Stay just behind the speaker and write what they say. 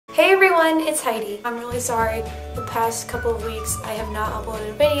everyone, it's Heidi. I'm really sorry the past couple of weeks I have not uploaded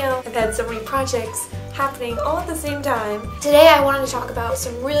a video. I've had so many projects happening all at the same time. Today I wanted to talk about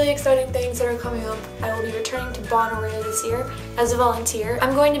some really exciting things that are coming up. I will be returning to Bonnaroo this year as a volunteer.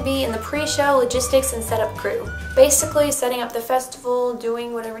 I'm going to be in the pre-show logistics and setup crew. Basically setting up the festival,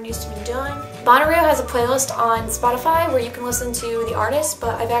 doing whatever needs to be done. Bonnaroo has a playlist on Spotify where you can listen to the artist,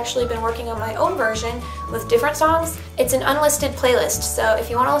 but I've actually been working on my own version with different songs. It's an unlisted playlist, so if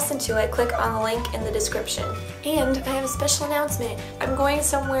you want to listen to it, click on the link in the description. And I have a special announcement. I'm going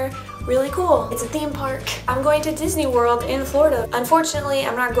somewhere really cool. It's a theme park. I'm going to Disney World in Florida. Unfortunately,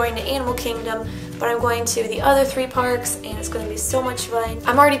 I'm not going to Animal Kingdom, but I'm going to the other 3 parks and it's going to be so much fun.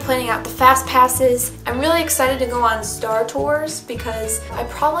 I'm already planning out the fast passes. I'm really excited to go on Star Tours because I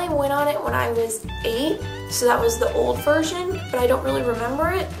probably went on it when I was 8, so that was the old version, but I don't really remember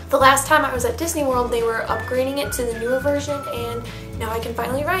it. The last time I was at Disney World, they were upgrading it to the newer version and now I can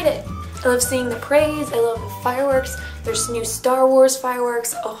finally ride it. I love seeing the parades, I love the fireworks. There's new Star Wars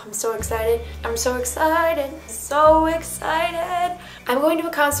fireworks. Oh, I'm so excited. I'm so excited. So excited. I'm going to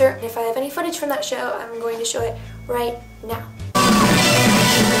a concert, and if I have any footage from that show, I'm going to show it right now.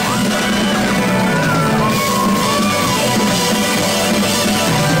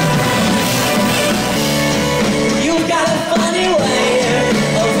 You've got a funny way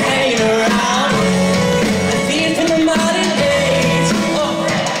of hanging around. I see it in the modern age.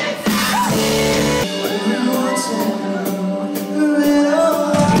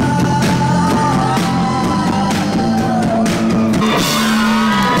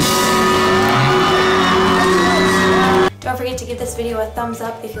 Don't forget to give this video a thumbs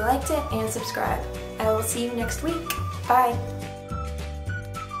up if you liked it and subscribe. I will see you next week. Bye.